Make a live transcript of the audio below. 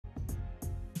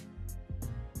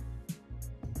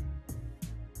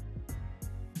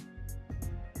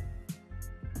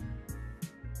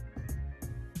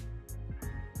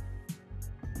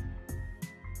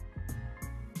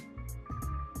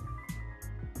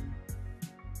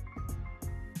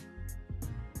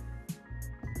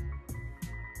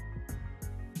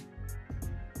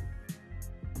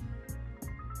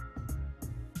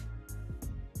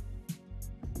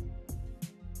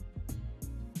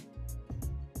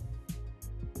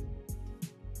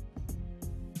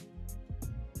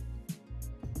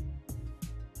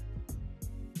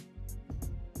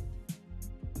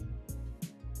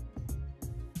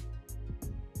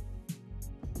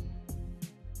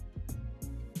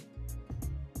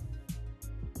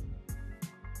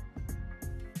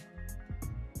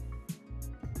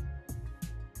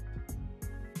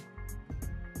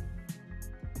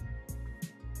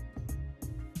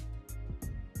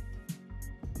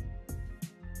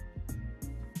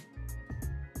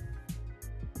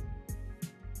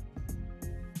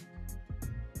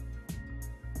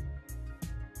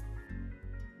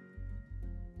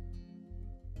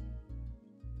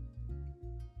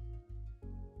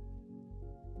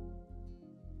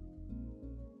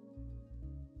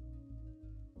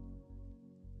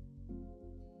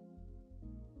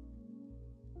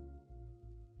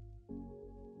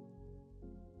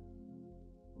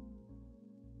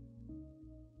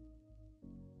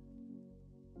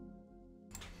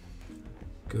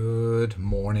Good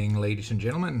morning, ladies and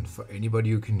gentlemen. For anybody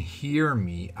who can hear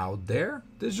me out there,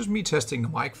 this is just me testing the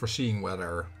mic for seeing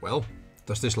whether, well,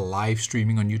 does this live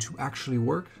streaming on YouTube actually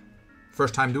work?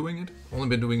 First time doing it. Only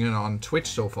been doing it on Twitch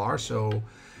so far, so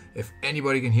if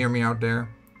anybody can hear me out there,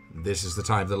 this is the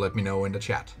time to let me know in the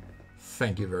chat.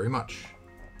 Thank you very much.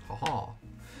 Haha.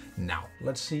 Now,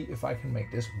 let's see if I can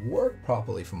make this work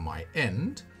properly from my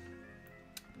end.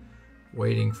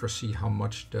 Waiting for see how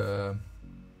much the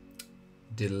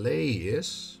delay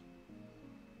is.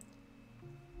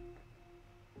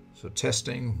 So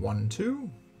testing 1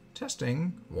 2,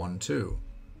 testing 1 2.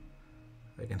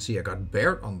 I can see I got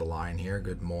Bert on the line here.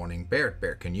 Good morning, Bert.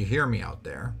 Bert, can you hear me out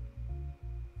there?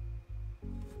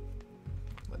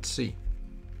 Let's see.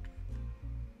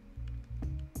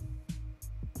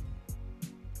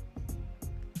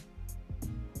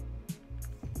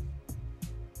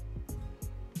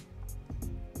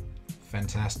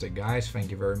 Fantastic, guys.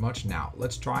 Thank you very much. Now,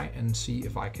 let's try and see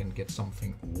if I can get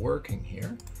something working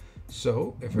here.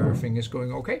 So, if everything is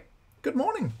going okay, good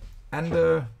morning.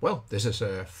 And, well, this is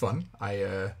fun.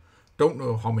 I don't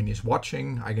know how many is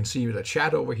watching. I can see the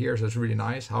chat over here, so it's really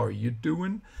nice. How are you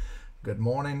doing? Good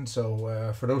morning.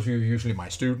 So, for those of you usually my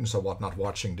students or whatnot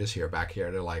watching this here back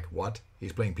here, they're like, what?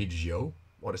 He's playing PGO?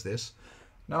 What is this?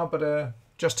 No, but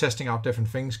just testing out different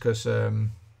things because...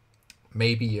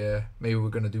 Maybe we're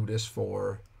gonna do this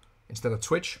for instead of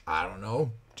Twitch. I don't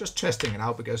know. Just testing it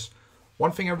out because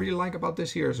one thing I really like about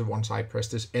this here is that once I press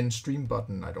this end stream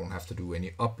button, I don't have to do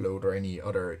any upload or any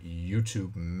other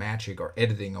YouTube magic or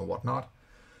editing or whatnot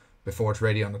before it's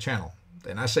ready on the channel.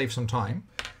 Then I save some time,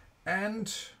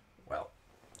 and well,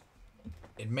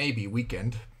 it may be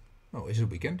weekend. Oh, is it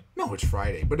weekend? No, it's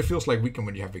Friday, but it feels like weekend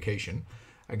when you have vacation.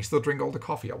 I can still drink all the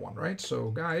coffee I want, right? So,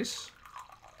 guys.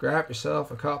 Grab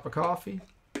yourself a cup of coffee.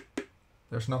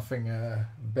 There's nothing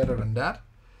better than that.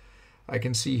 I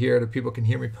can see here that people can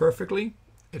hear me perfectly.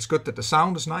 It's good that the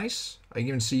sound is nice. I can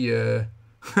even see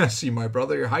see my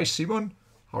brother here. Hi Simon,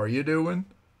 how are you doing?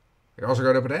 Jeg også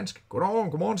gør det på dansk.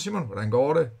 Godmorgen Simon, hvordan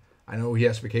går det? I know he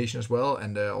has vacation as well,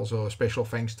 and also a special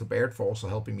thanks to Bert for also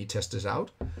helping me test this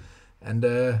out. And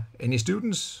any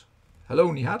students?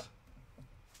 Hello Nihat.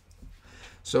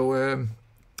 So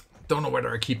don't know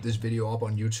whether I keep this video up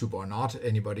on YouTube or not.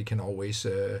 Anybody can always,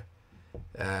 you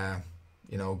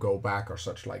know, go back or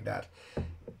such like that.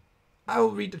 I'll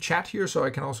read the chat here, so I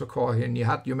can also call here.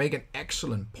 You make an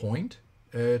excellent point.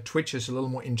 Twitch is a little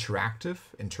more interactive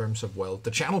in terms of, well, the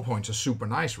channel points are super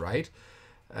nice, right?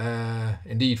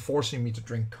 Indeed, forcing me to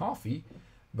drink coffee.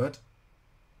 But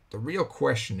the real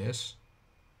question is,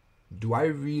 do I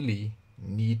really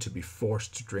need to be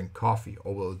forced to drink coffee,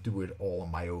 or will I do it all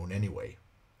on my own anyway?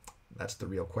 That's the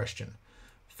real question.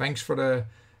 Thanks for the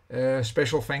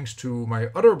special thanks to my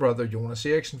other brother, Jonas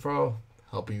Eriksen, for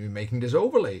helping me making this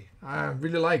overlay. I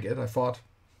really like it. I thought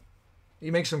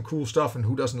he makes some cool stuff, and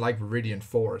who doesn't like Viridian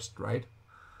Forest, right?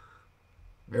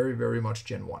 Very, very much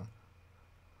Gen 1.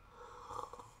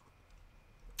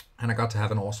 And I got to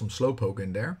have an awesome Slowpoke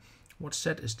in there. What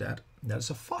set is that? That's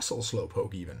a fossil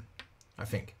Slowpoke even, I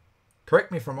think.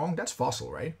 Correct me if I'm wrong, that's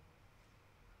fossil, right?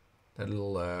 That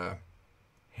little...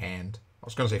 hand. I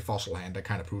was going to say fossil hand. That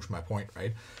kind of proves my point,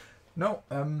 right? No.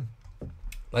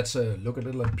 Let's look a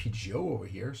little at PGO over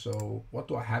here. So what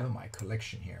do I have in my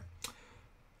collection here?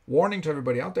 Warning to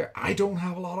everybody out there. I don't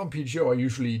have a lot on PGO. I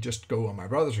usually just go on my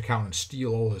brother's account and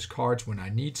steal all his cards when I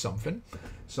need something.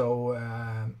 So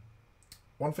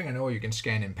one thing I know, you can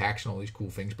scan in packs and all these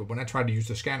cool things. But when I try to use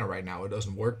the scanner right now, it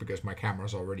doesn't work because my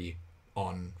camera's already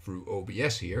on through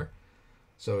OBS here.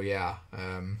 So yeah.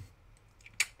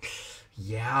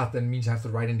 Yeah, that means I have to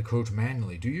write in the codes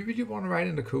manually. Do you really want to write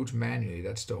in the codes manually?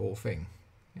 That's the whole thing.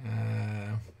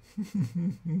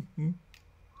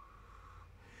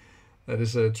 That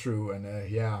is true, and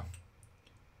yeah.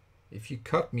 If you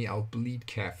cut me, I'll bleed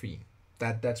caffeine.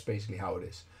 That's basically how it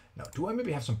is. Now, do I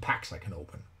maybe have some packs I can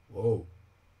open? Whoa.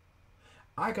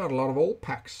 I got a lot of old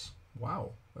packs.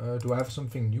 Wow. Do I have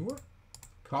something newer?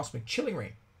 Cosmic Chilling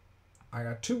Rain. I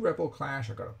got 2 Rebel Clash.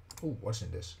 I got a... Ooh, what's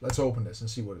in this? Let's open this and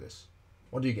see what it is.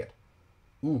 What do you get?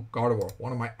 Ooh, Gardevoir,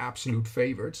 one of my absolute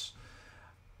favorites.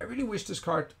 I really wish this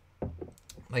card,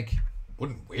 like,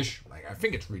 wouldn't wish, like, I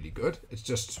think it's really good. It's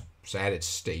just sad it's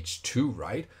stage 2,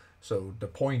 right? So the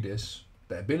point is,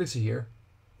 the ability here,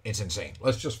 it's insane.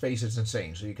 Let's just face it, it's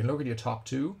insane. So you can look at your top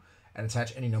 2 and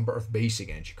attach any number of basic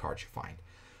energy cards you find.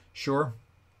 Sure,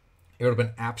 it would have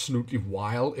been absolutely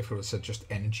wild if it was just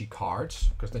energy cards,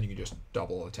 because then you can just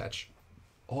double attach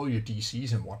all your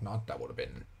DCs and whatnot. That would have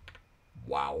been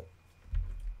wow.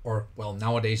 Or, well,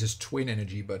 nowadays it's twin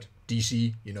energy, but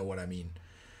DC, you know what I mean.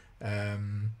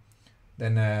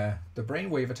 Then the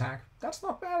Brainwave attack, that's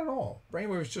not bad at all.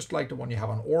 Brainwave is just like the one you have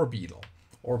on Orbeetle.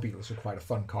 Orbeetle is quite a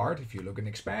fun card. If you look in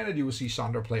Expanded, you will see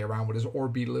Sonder play around with his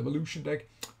Orbeetle Evolution deck.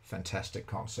 Fantastic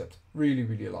concept. Really,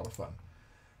 really a lot of fun.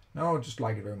 No, just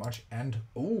like it very much. And,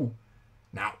 oh,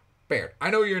 now, Baird,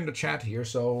 I know you're in the chat here,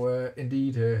 so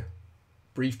indeed,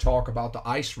 brief talk about the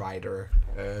Ice Rider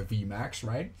VMAX,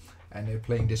 right? And they're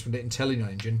playing this with the Intellion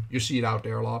engine. You see it out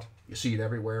there a lot. You see it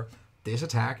everywhere. This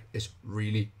attack is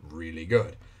really, really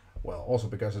good. Well, also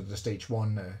because of the stage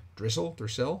 1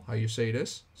 drizzle, how you say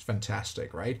this. It's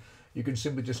fantastic, right? You can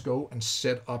simply just go and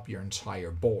set up your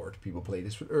entire board. People play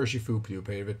this with Urshifu, people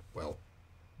play with, well,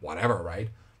 whatever, right?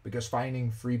 Because finding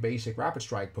free basic Rapid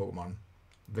Strike Pokemon,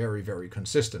 very, very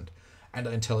consistent. And the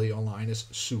Intelli Online is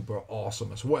super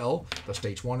awesome as well. The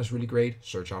stage 1 is really great.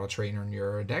 Search out a trainer in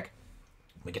your deck.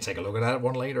 We can take a look at that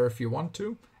one later if you want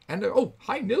to. And, oh,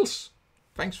 hi, Nils.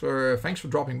 Thanks for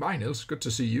dropping by, Nils. Good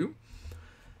to see you.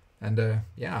 And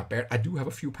yeah, Bear, I do have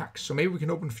a few packs, so maybe we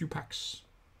can open a few packs.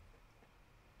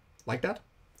 Like that?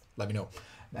 Let me know.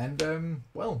 And,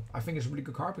 well, I think it's a really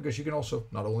good card because you can also,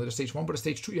 not only the stage 1, but the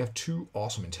stage 2, you have 2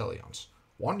 awesome Intellions.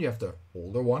 One, you have the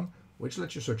older one, which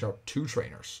lets you search out 2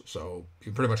 trainers. So you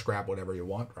can pretty much grab whatever you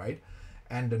want, right?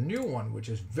 And the new one, which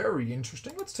is very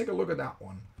interesting, let's take a look at that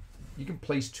one. You can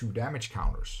place 2 damage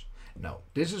counters. Now,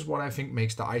 this is what I think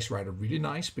makes the Ice Rider really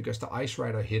nice, because the Ice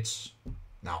Rider hits,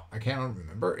 now, I cannot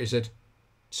remember, is it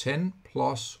 10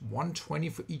 plus 120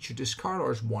 for each you discard,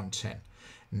 or is 110?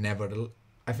 Nevertheless,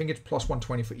 I think it's plus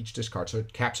 120 for each discard, so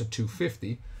it caps at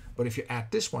 250. But if you add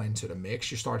this one into the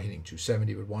mix, you start hitting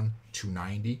 270 with one,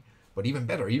 290. But even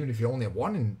better, even if you only have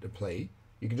one in the play,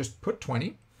 you can just put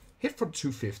 20, hit for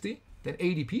 250, then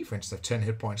ADP, for instance, 10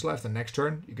 hit points left. And next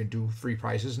turn, you can do 3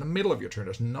 prizes in the middle of your turn.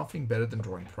 There's nothing better than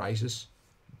drawing prizes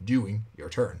during your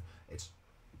turn. It's,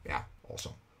 yeah,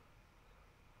 awesome.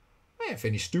 If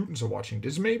any students are watching,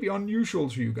 this may be unusual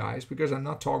to you guys because I'm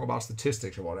not talking about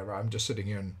statistics or whatever. I'm just sitting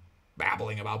here and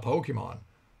babbling about Pokemon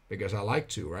because I like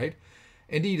to, right?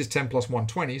 Indeed, it's 10 plus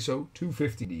 120, so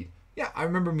 250 indeed. Yeah, I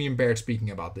remember me and Baird speaking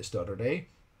about this the other day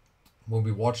when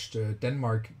we watched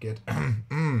Denmark get...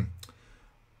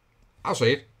 I'll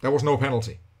say it. There was no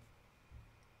penalty.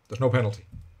 There's no penalty.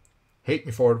 Hate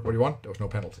me for it, what do you want? There was no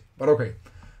penalty. But okay.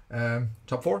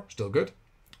 Top 4, still good.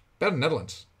 Better than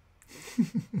Netherlands.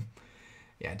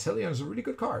 Yeah, Intellion is a really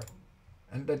good card.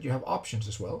 And that you have options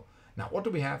as well. Now, what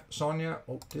do we have? Sonia.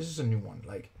 Oh, this is a new one.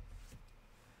 Like,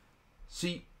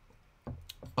 see,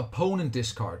 opponent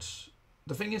discards.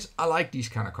 The thing is, I like these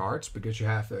kind of cards because you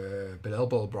have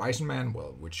Belelbo Bryson Man,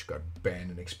 well, which got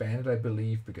banned and expanded, I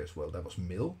believe, because, well, that was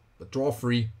mill. But draw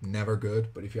free, never good.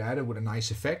 But if you add it with a nice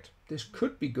effect, this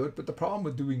could be good. But the problem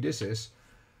with doing this is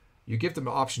you give them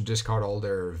the option to discard all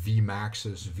their V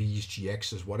Maxes, Vs,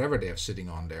 GXs, whatever they have sitting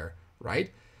on there,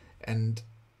 right? And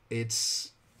it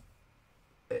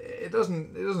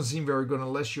doesn't seem very good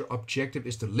unless your objective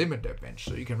is to limit their bench.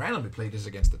 So you can randomly play this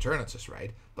against the Eternatus, right?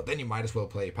 But then you might as well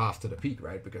play Path to the Peak,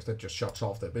 right? Because that just shuts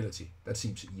off the ability. That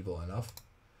seems evil enough.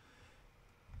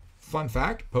 Fun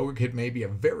fact, Pokekid may be a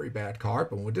very bad card,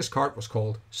 but when this card was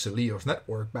called Celios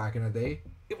Network back in the day,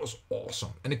 it was awesome.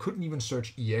 And it couldn't even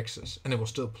search EXs, and it was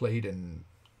still played in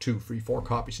 2, 3, 4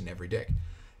 copies in every deck.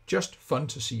 Just fun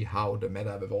to see how the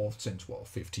meta have evolved since, well,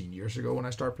 15 years ago when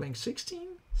I started playing 16,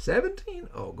 17?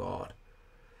 Oh, God.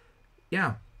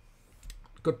 Yeah.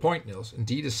 Good point, Nils.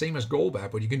 Indeed, the same as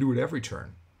Golbat, but you can do it every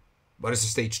turn. But it's a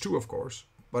stage 2, of course.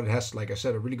 But it has, like I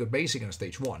said, a really good basic and a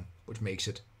stage 1, which makes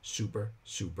it super,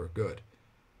 super good.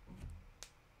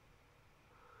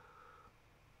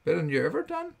 Better than you ever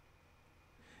done?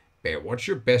 Bear, what's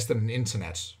your best on an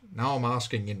internet? Now I'm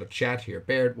asking in the chat here.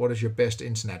 Bear, what is your best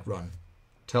internet run?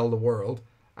 Tell the world.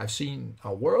 I've seen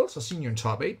Worlds. I've seen you in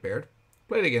top 8, Baird.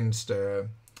 Played against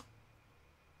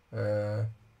I'm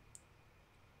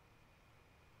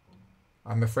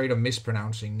afraid of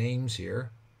mispronouncing names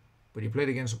here. But you played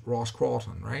against Ross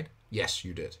Crawton, right? Yes,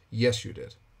 you did. Yes, you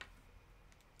did.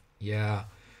 Yeah,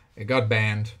 it got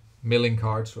banned. Milling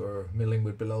cards or milling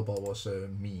with Belelbo was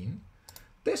mean.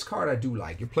 This card I do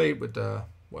like. You played with the,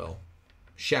 well,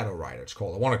 Shadow Rider it's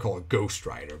called. I want to call it Ghost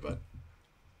Rider, but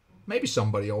maybe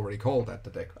somebody already called that the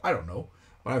deck. I don't know.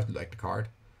 But I like the card.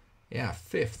 Yeah,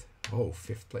 5th. Oh,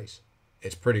 5th place.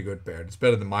 It's pretty good, Baird. It's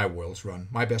better than my Worlds run.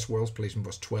 My best Worlds placement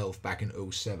was 12 back in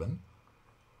 07.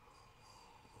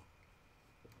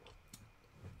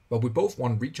 But we both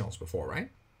won regionals before, right?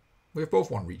 We've both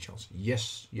won regionals.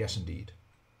 Yes, yes indeed.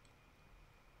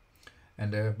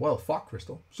 And, well, Fog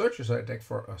Crystal. Search your side deck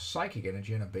for a Psychic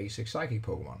Energy and a basic Psychic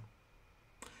Pokemon.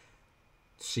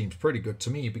 seems pretty good to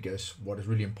me, because what is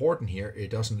really important here, it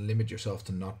doesn't limit yourself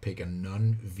to not pick a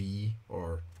non-V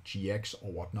or GX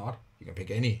or whatnot. You can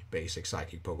pick any basic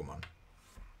psychic Pokemon,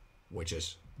 which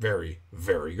is very,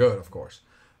 very good, of course.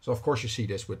 So, of course, you see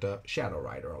this with the Shadow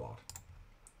Rider a lot.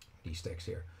 These decks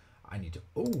here. I need to...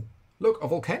 Oh, look, a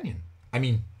Volcanion. I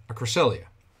mean, a Cresselia.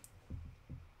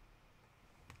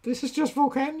 This is just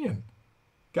Volcanion.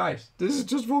 Guys, this is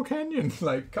just Volcanion.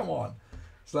 Like, come on.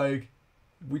 It's like,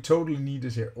 we totally need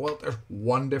this here. Well, there's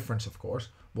one difference, of course.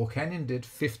 Volcanion did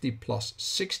 50 plus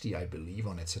 60, I believe,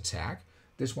 on its attack.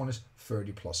 This one is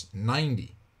 30 plus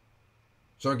 90.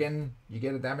 So again, you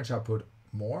get a damage output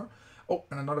more. Oh,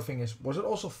 and another thing is, was it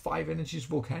also 5 energies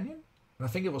Volcanion? And I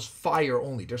think it was fire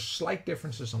only. There's slight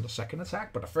differences on the second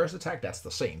attack, but the first attack, that's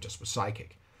the same, just with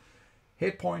psychic.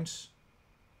 Hit points,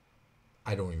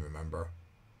 I don't even remember.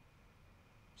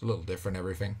 It's a little different,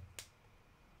 everything.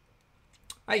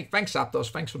 Hey, thanks, Zapdos.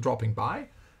 Thanks for dropping by.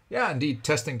 Yeah, indeed,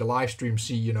 testing the live stream,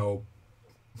 see, you know,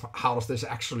 how does this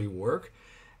actually work?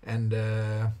 And,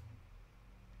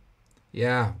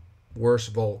 yeah, worse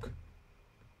Volk.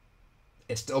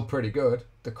 It's still pretty good.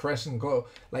 The Crescent Glow,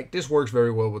 like, this works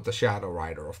very well with the Shadow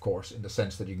Rider, of course, in the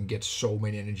sense that you can get so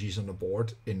many energies on the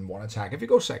board in one attack. If you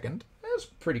go second, there's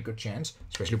a pretty good chance,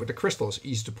 especially with the crystals,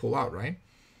 easy to pull out, right?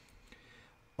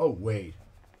 Oh, wait.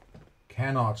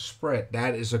 Cannot spread.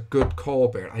 That is a good call,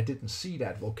 Bear. I didn't see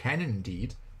that. Volcanion,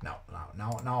 indeed. Now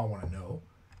I want to know.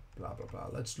 Blah, blah, blah.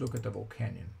 Let's look at the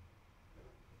Volcanion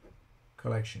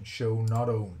collection. Show not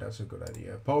owned. That's a good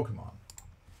idea. Pokemon.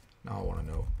 Now I want to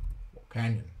know.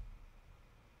 Volcanion.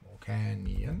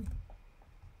 Volcanion.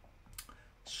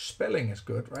 Spelling is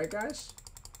good, right, guys?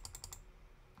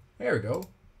 There we go.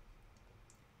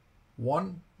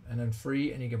 1 and then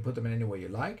 3, and you can put them in any way you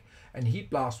like. And Heat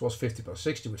Blast was 50 plus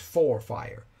 60 with 4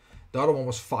 fire. The other one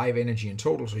was 5 energy in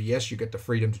total. So yes, you get the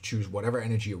freedom to choose whatever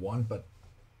energy you want, but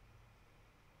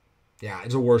yeah,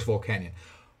 it's a worse Volcanion.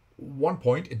 1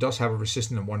 point, it does have a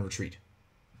resistant and 1 retreat.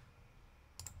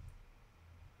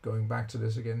 Going back to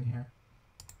this again here.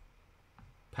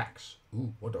 Packs.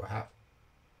 Ooh, what do I have?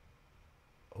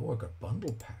 Oh, I got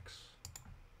bundle packs.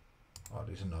 Oh,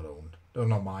 these are not owned. They're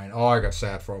not mine. Oh, I got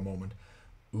sad for a moment.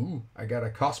 Ooh, I got a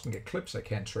Cosmic Eclipse I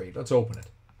can't trade. Let's open it.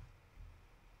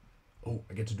 Oh,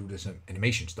 I get to do this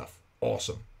animation stuff.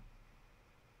 Awesome.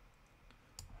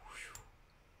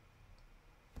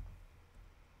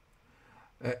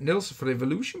 Nils, for the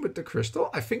evolution with the crystal,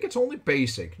 I think it's only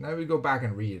basic. Now we go back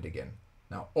and read it again.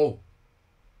 Now, oh,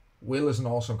 Will is an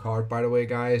awesome card, by the way,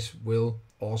 guys. Will,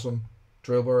 awesome.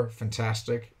 Drillbur,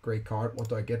 fantastic. Great card. What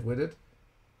do I get with it?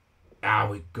 Ah,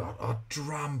 we got a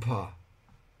Drampa.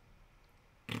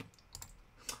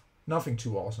 Nothing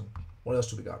too awesome. What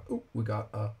else do we got? Oh, we got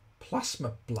a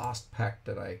Plasma Blast pack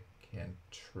that I can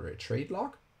trade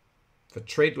lock. For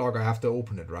trade lock, I have to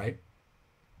open it, right?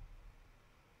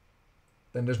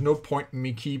 Then there's no point in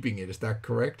me keeping it. Is that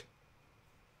correct?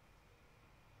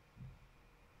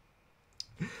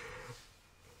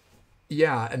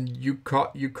 Yeah, and you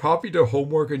copy the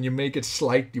homework and you make it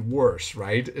slightly worse,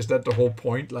 right? Is that the whole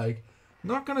point? Like, I'm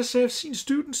not gonna say I've seen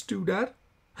students do that,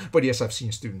 but yes, I've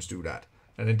seen students do that.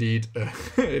 And indeed,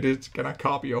 it is, can I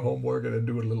copy your homework and then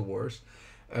do it a little worse?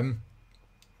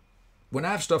 When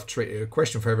I have stuff a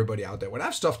question for everybody out there. When I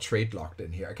have stuff trade locked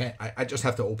in here, I just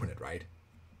have to open it, right?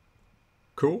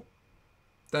 Cool.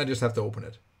 Then I just have to open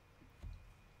it.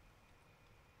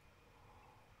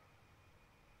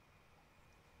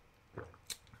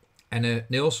 And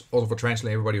Nils, also for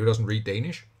translating everybody who doesn't read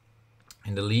Danish,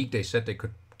 in the league they said they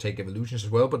could take evolutions as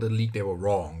well, but the league they were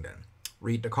wrong then.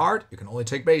 Read the card, you can only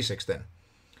take basics then.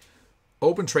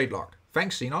 Open trade lock.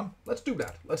 Thanks, Xenon. Let's do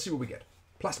that. Let's see what we get.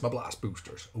 Plasma Blast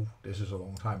boosters. Oh, this is a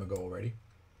long time ago already.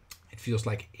 It feels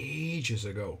like ages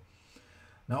ago.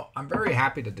 Now, I'm very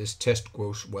happy that this test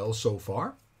goes well so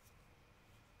far.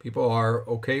 People are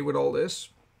okay with all this.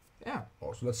 Yeah,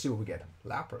 also let's see what we get.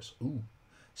 Lapras. Ooh.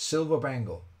 Silver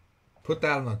Bangle. Put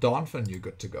that on a Donphan, you're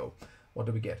good to go. What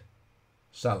do we get?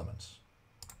 Salamence.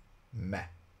 Meh.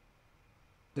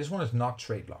 This one is not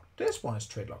trade lock. This one is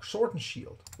trade lock. Sword and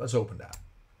Shield. Let's open that.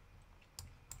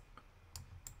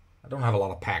 I don't have a lot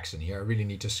of packs in here. I really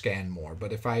need to scan more.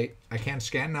 But if I can't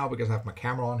scan now because I have my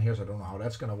camera on here, so I don't know how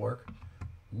that's going to work.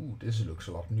 Ooh, this looks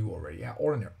a lot new already. Yeah,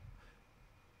 ordinary.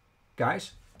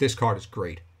 Guys, this card is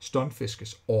great. Stunfisk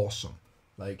is awesome.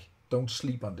 Like, don't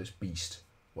sleep on this beast.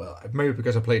 Well, maybe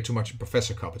because I played too much in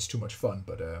Professor Cup, it's too much fun,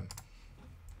 but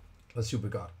let's see what we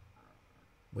got.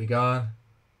 We got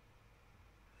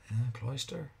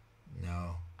Cloister?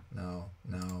 No.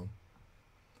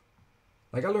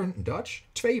 Like I learned in Dutch,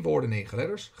 2 woorden 9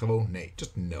 letters, gewoon nee.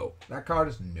 Just no. That card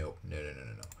is no. No.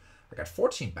 I got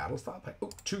 14 battle style pack. Oh,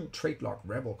 2 Trade Lock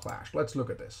Rebel Clash. Let's look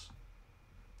at this.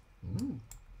 Ooh.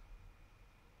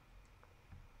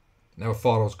 Never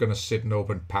thought I was going to sit and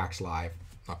open packs live.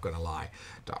 Not going to lie.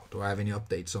 Do I have any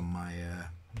updates on my...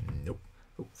 Nope.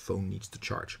 Oh, phone needs to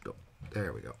charge. Go.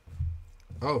 There we go.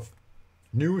 Oh,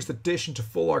 newest addition to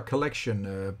full art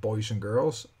collection, boys and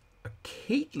girls. A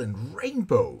Caitlyn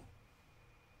Rainbow.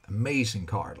 Amazing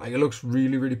card. Like, it looks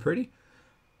really, really pretty.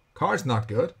 Card's not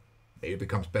good. Maybe it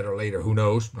becomes better later. Who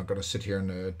knows? I'm not going to sit here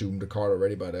and doom the card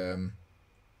already, but at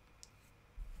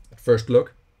first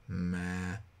look,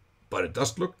 meh. But it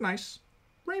does look nice.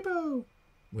 Rainbow.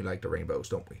 We like the rainbows,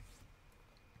 don't we?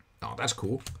 Oh, that's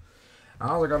cool. I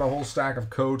also got a whole stack of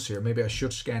codes here. Maybe I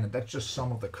should scan it. That's just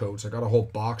some of the codes. I got a whole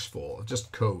box full of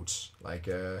just codes. Like,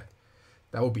 that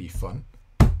would be fun.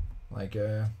 Like,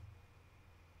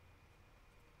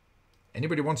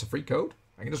 anybody wants a free code?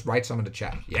 I can just write some in the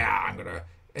chat. Yeah, I'm gonna...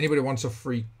 Anybody wants a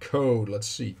free code? Let's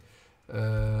see.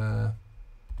 I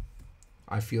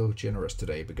feel generous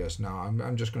today because now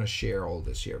I'm just gonna share all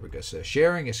this here because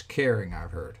sharing is caring,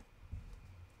 I've heard.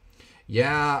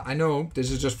 Yeah, I know.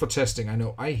 This is just for testing. I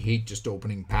know. I hate just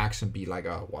opening packs and be like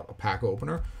a pack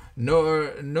opener.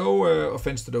 No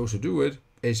offense to those who do it.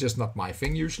 It's just not my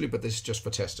thing usually, but this is just for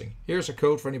testing. Here's a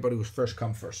code for anybody who's first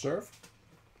come, first serve.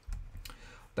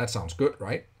 That sounds good,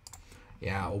 right?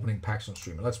 Yeah, opening packs on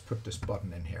stream. Let's put this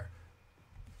button in here.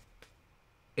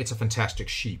 It's a fantastic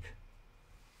sheep.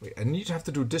 Wait, I need to have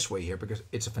to do it this way here because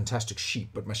it's a fantastic sheep,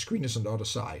 but my screen is on the other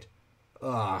side.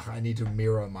 I need to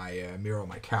mirror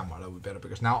my camera. That would be better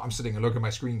because now I'm sitting and looking at my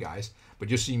screen, guys,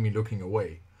 but you see me looking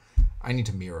away. I need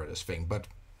to mirror this thing, but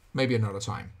maybe another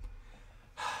time.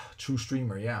 True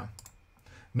streamer, yeah.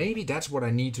 Maybe that's what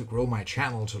I need to grow my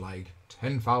channel to like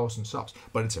 10,000 subs.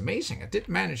 But it's amazing. I did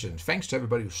manage it, and thanks to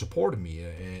everybody who supported me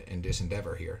in this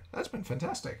endeavor here. That's been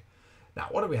fantastic. Now,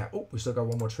 what do we have? Oh, we still got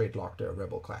one more Trade Locked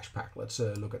Rebel Clash pack. Let's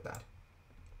look at that.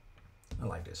 I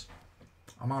like this.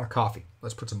 I'm out of coffee.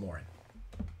 Let's put some more in.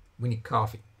 We need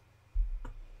coffee.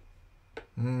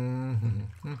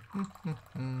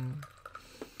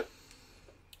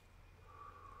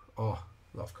 Oh,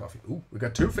 love coffee. Ooh, we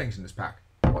got 2 things in this pack.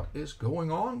 What is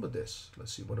going on with this?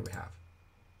 Let's see. What do we have?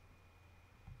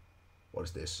 What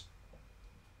is this?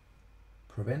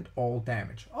 Prevent all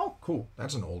damage. Oh, cool.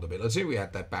 That's an older bit. Let's see if we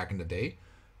had that back in the day.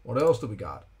 What else do we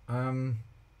got?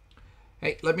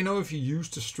 Hey, let me know if you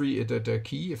used the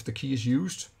key. If the key is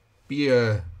used, be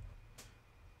a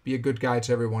good guy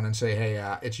to everyone and say,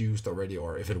 hey, it's used already,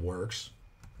 or if it works.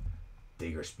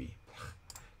 Diggersby.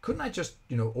 Couldn't I just,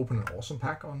 open an awesome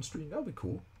pack on stream? That would be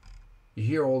cool. You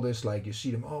hear all this, like, you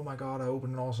see them, oh my god, I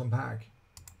opened an awesome pack.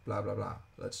 Blah, blah, blah.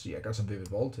 Let's see, I got some Vivid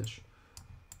Voltage.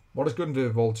 What is good in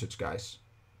Vivid Voltage, guys?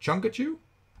 Chunkachu?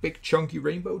 Big chunky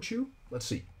rainbow chew? Let's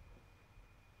see.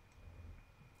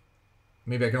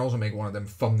 Maybe I can also make one of them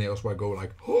thumbnails where I go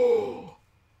like, oh!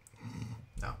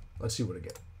 Now, let's see what I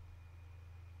get.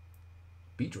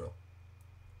 Beedrill.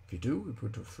 If you do, we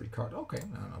put a free card. Okay,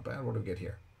 no, not bad. What do we get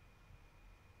here?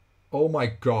 Oh my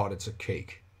god, it's a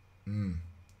cake.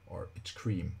 Or it's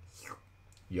cream.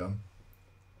 Yum.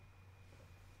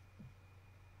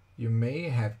 You may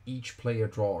have each player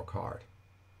draw a card.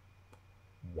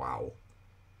 Wow.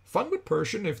 Fun with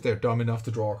Persian if they're dumb enough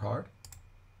to draw a card.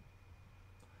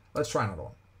 Let's try another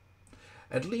one.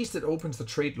 At least it opens the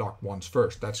trade lock ones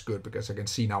first. That's good because I can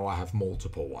see now I have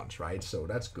multiple ones, right? So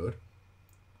that's good.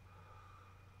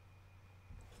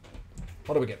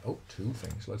 What do we get? Oh, 2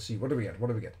 things. Let's see. What do we get? What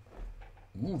do we get?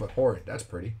 Ooh, Vaporeon. That's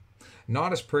pretty.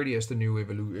 Not as pretty as the new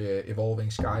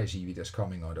Evolving Skies Eevee that's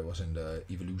coming out. That was in the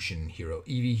Evolution Hero,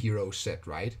 Eevee Hero set,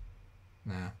 right?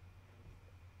 Nah.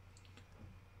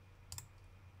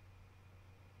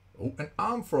 Oh, an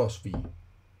Armfrost V.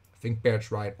 I think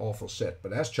Baird's right, awful set,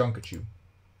 but that's Chunkachu.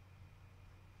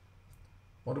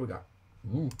 What do we got?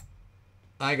 Ooh.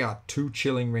 I got 2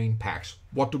 Chilling Rain packs.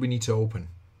 What do we need to open?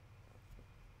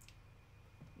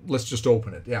 Let's just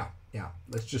open it. Yeah.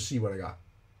 Let's just see what I got.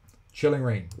 Chilling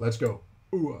Rain. Let's go.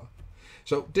 Ooh.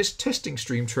 So this testing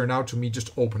stream turned out to me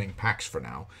just opening packs for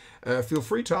now. Feel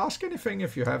free to ask anything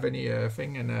if you have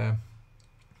anything, and I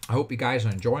hope you guys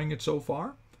are enjoying it so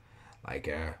far.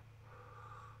 Like,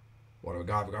 what do we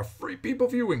got? We got 3 people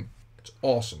viewing. It's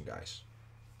awesome, guys.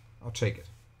 I'll take it.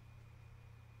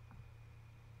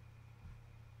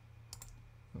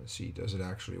 Let's see, does it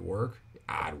actually work?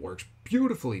 Ah, it works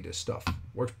beautifully, this stuff.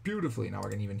 Works beautifully. Now I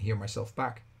can even hear myself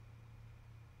back.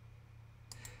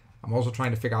 I'm also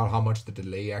trying to figure out how much the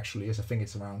delay actually is. I think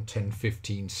it's around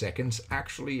 10-15 seconds,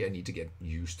 actually. I need to get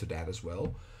used to that as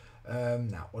well.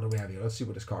 Now, what do we have here? Let's see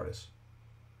what this card is.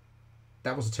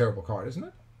 That was a terrible card, isn't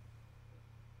it?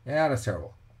 Yeah, that's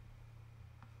terrible.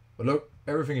 But look,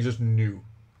 everything is just new.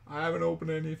 I haven't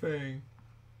opened anything.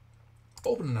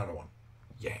 Open another one.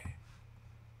 Yeah.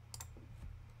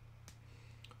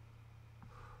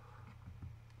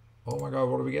 Oh my god,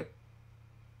 what do we get?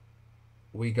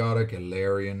 We got a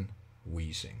Galarian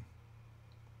Weezing.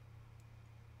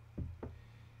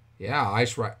 Yeah,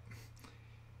 Ice Right.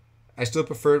 I still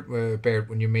preferred, Baird,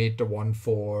 when you made the one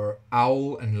for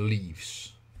Owl and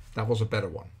Leaves. That was a better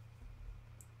one.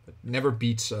 It never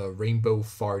beats a rainbow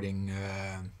farting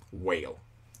whale.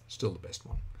 Still the best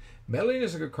one. Melon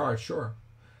is a good card, sure.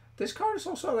 This card is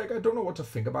also like, I don't know what to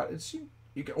think about. It seems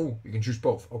you can choose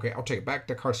both. Okay, I'll take it back.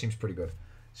 That card seems pretty good.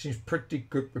 Seems pretty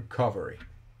good recovery.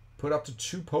 Put up to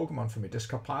 2 Pokemon from your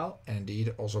discard pile. And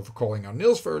indeed, also for calling out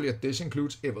Nils for earlier, this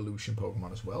includes evolution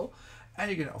Pokemon as well. And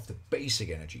you get off the basic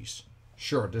energies.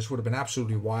 Sure, this would have been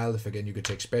absolutely wild if again you could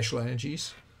take special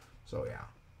energies. So yeah.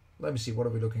 Let me see, what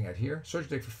are we looking at here? Search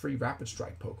deck for 3 Rapid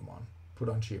Strike Pokemon. Put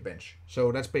onto your bench.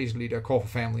 So that's basically the call for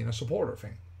family and a supporter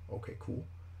thing. Okay, cool.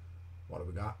 What do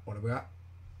we got? What do we got?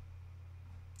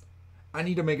 I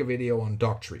need to make a video on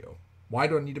Doctrio. Why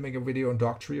do I need to make a video on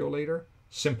Doctrio later?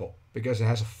 Simple. Because it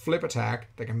has a flip attack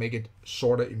that can make it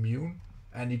sort of immune.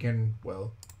 And you can,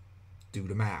 well, do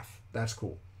the math. That's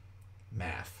cool.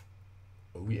 Math.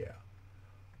 Oh yeah.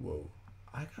 Whoa.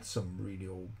 I got some really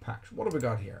old packs. What have we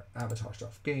got here? Avatar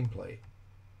stuff. Gameplay.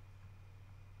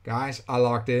 Guys, I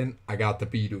locked in. I got the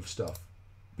Bidoof stuff.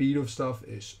 Bidoof stuff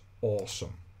is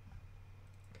awesome.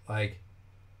 Like,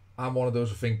 I'm one of those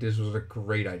who think this was a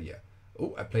great idea.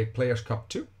 Oh, I played Players Cup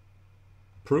 2.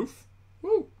 Proof.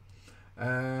 Woo.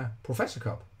 Professor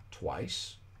Cup.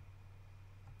 Twice.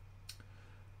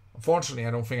 Unfortunately,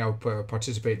 I don't think I'll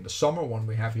participate in the summer one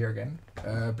we have here again.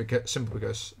 Simply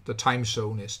because the time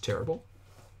zone is terrible.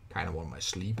 Kind of want my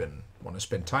sleep and want to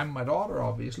spend time with my daughter,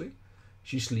 obviously.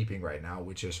 She's sleeping right now,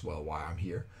 which is, well, why I'm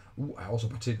here. Ooh, I also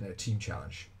participated in a team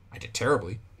challenge. I did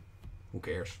terribly. Who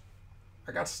cares?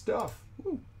 I got stuff.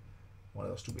 Ooh. What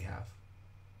else do we have?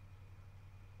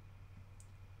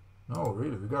 No,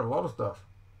 really, we got a lot of stuff.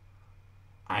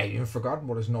 I even forgotten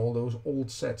what is in all those old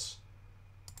sets.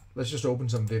 Let's just open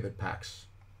some Vivid packs.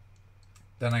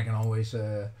 Then I can always...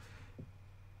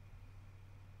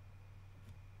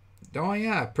 Oh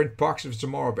yeah, print boxes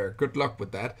tomorrow, Bear. Good luck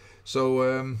with that.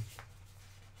 So,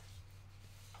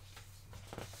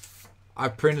 I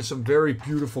printed some very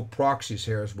beautiful proxies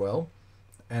here as well.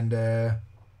 And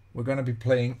we're going to be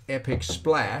playing Epic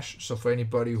Splash. So for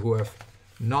anybody who have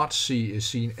not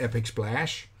seen Epic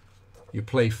Splash, you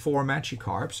play 4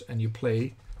 Magikarps and you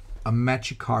play a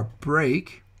Magikarp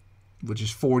Break, which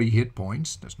is 40 hit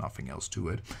points. There's nothing else to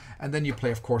it. And then you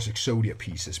play, of course, Exodia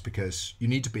pieces, because you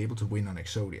need to be able to win on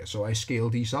Exodia. So I scale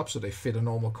these up so they fit a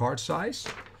normal card size.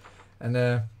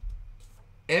 And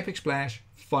Epic Splash,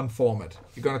 fun format.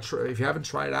 You're gonna try, if you haven't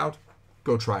tried it out,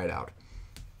 go try it out.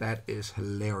 That is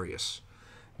hilarious.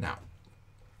 Now,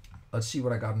 let's see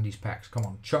what I got in these packs. Come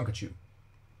on, Chunkachu.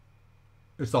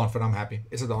 It's Donphan, I'm happy.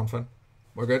 It's a Donphan.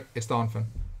 We're good. It's Donphan.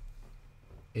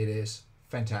 It is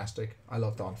fantastic. I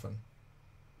love Donphan.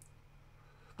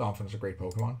 Donphan is a great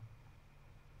Pokemon.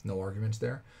 No arguments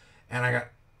there. And I got,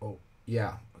 oh,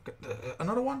 yeah.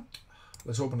 Another one?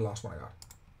 Let's open the last one I got.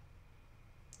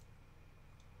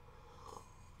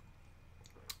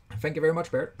 Thank you very much,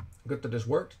 Bert. Good that this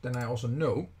worked. Then I also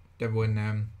know that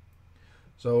when...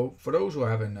 so, for those who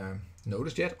haven't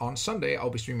noticed yet, on Sunday I'll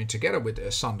be streaming together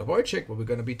with Sander Wojcik, where we're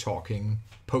going to be talking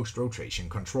post-rotation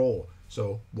control.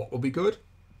 So, what will be good?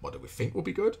 What do we think will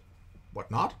be good? What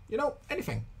not? You know,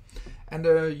 anything. And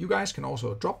you guys can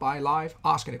also drop by live,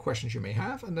 ask any questions you may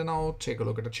have, and then I'll take a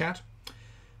look at the chat.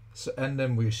 So, and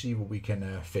then we'll see what we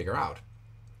can figure out.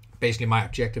 Basically, my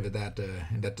objective in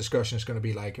that discussion is going to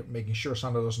be like making sure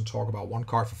Sander doesn't talk about one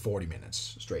card for 40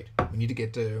 minutes straight. We need to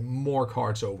get more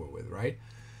cards over with, right?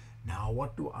 Now,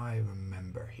 what do I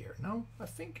remember here? No, I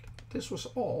think this was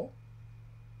all.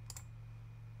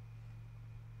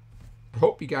 I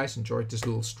hope you guys enjoyed this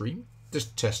little stream, this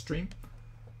test stream.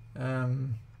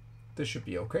 This should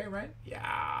be okay, right?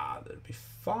 Yeah, that'll be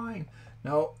fine.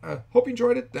 Now, hope you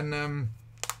enjoyed it. Then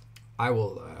I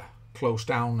will close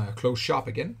shop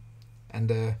again. And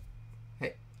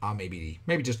hey, I'll maybe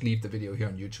just leave the video here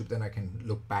on YouTube. Then I can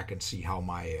look back and see how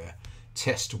my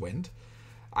test went.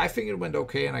 I think it went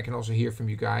okay, and I can also hear from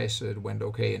you guys it went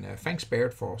okay. And thanks,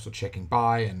 Baird, for also checking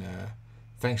by, and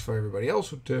thanks for everybody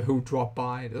else who dropped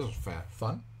by. This was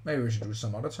fun. Maybe we should do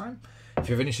some other time. If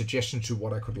you have any suggestions to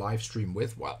what I could live stream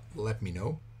with, well, let me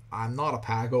know. I'm not a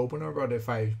pack opener, but if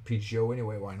I PGO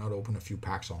anyway, why not open a few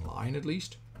packs online at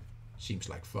least? Seems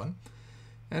like fun.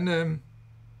 And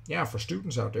yeah, for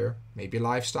students out there, maybe a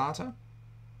live starter.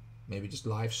 maybe just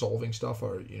live solving stuff,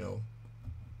 or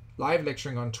live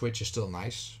lecturing on Twitch is still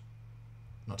nice.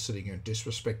 Not sitting here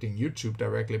disrespecting YouTube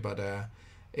directly, but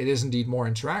it is indeed more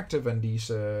interactive, and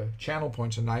these channel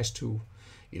points are nice too.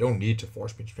 You don't need to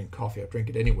force me to drink coffee. I drink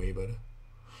it anyway, but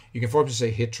you can force me to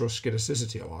say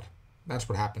heteroskedasticity a lot. That's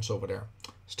what happens over there.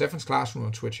 Stefan's Classroom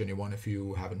on Twitch, anyone, if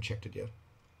you haven't checked it yet.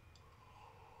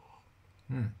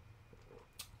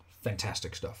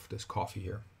 Fantastic stuff, this coffee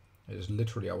here. It is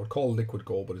literally, I would call it liquid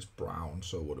gold, but it's brown,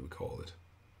 so what do we call it?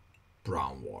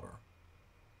 Brown water.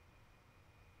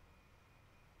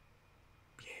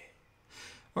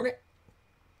 Yeah. Okay.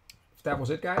 If that was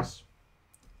it, guys,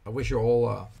 I wish you all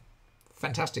a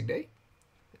fantastic day.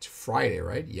 It's Friday,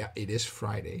 right? Yeah, it is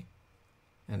Friday.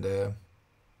 And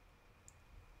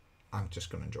I'm just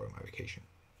going to enjoy my vacation.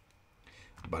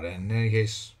 But in any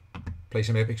case, play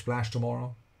some Epic Splash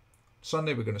tomorrow.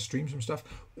 Sunday, we're going to stream some stuff.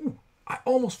 Ooh, I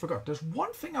almost forgot. There's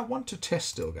one thing I want to test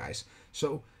still, guys.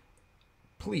 So,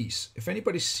 please, if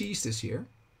anybody sees this here,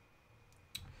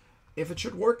 if it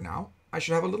should work now, I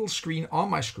should have a little screen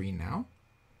on my screen now.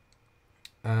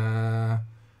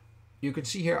 You can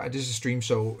see here, this is a stream,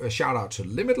 so a shout out to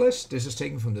Limitless. This is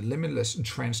taken from the Limitless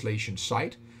translation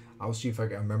site. I'll see if I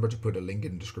can remember to put a link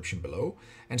in the description below.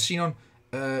 And Sinon,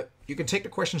 you can take the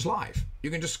questions live. You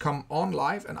can just come on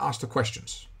live and ask the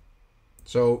questions.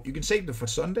 So you can save them for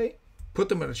Sunday, put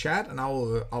them in the chat, and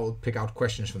I'll pick out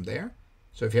questions from there.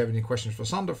 So if you have any questions for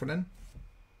Sander for then,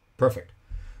 perfect.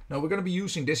 Now we're going to be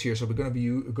using this here, so we're going to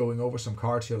be going over some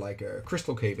cards here, like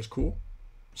Crystal Cave is cool.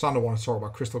 Sander wants to talk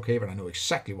about Crystal Cave, and I know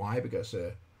exactly why, because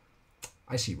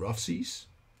I see Rough Seas.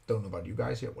 Don't know about you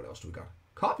guys here. What else do we got?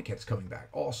 Copycat's coming back.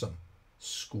 Awesome.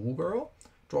 Schoolgirl.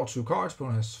 Draw 2 cards.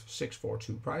 Opponent has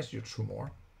 6/4/2 prize. You 2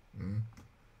 more.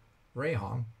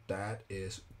 Rayhan. That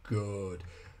is good.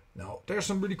 Now, there's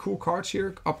some really cool cards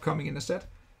here upcoming in the set.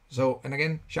 So, and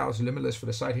again, shout out to Limitless for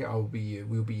the site here.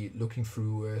 We'll be looking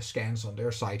through scans on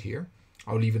their site here.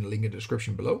 I'll leave in the link in the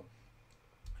description below.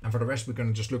 And for the rest, we're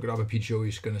going to just look it up at PTO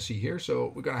is going to see here.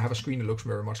 So we're going to have a screen that looks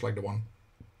very much like the one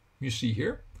you see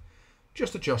here.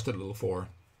 Just adjust it a little for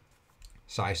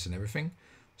size and everything.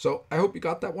 So I hope you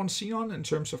got that one seen on in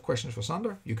terms of questions for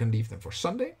Sander. You can leave them for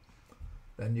Sunday.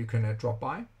 Then you can drop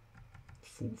by.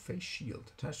 Full face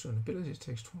shield. Attached to an ability, it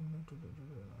takes 20 minutes.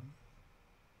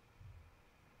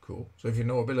 Cool. So if you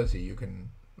know ability, you can...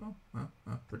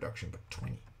 reduction, but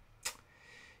 20.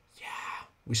 Yeah.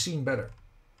 We've seen better.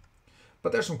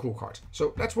 But there's some cool cards.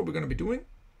 So that's what we're going to be doing.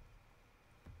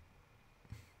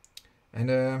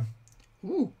 And,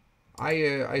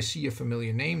 I see a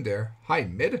familiar name there. Hi,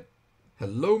 Med.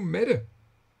 Hello, Med.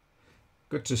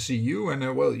 Good to see you.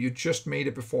 And, well, you just made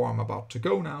it before I'm about to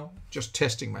go now. Just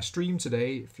testing my stream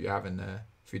today. If you haven't,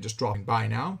 if you're just dropping by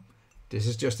now. This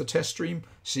is just a test stream.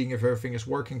 Seeing if everything is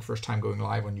working. First time going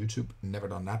live on YouTube. Never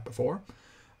done that before.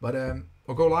 But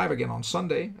we'll go live again on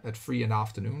Sunday at 3 in the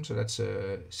afternoon. So that's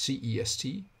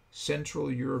CEST,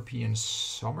 Central European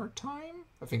Summertime.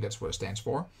 I think that's what it stands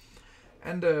for.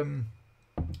 And then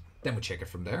we'll check it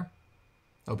from there.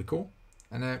 That'll be cool.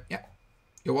 And yeah,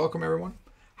 you're welcome, everyone.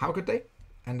 Have a good day.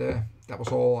 And that was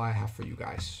all I have for you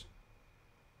guys.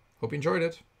 Hope you enjoyed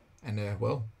it. And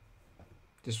well,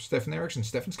 this was Stefan Eriksson,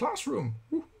 Stefan's Classroom.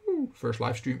 Woohoo! First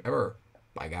live stream ever.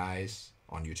 Bye, guys.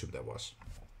 On YouTube, that was.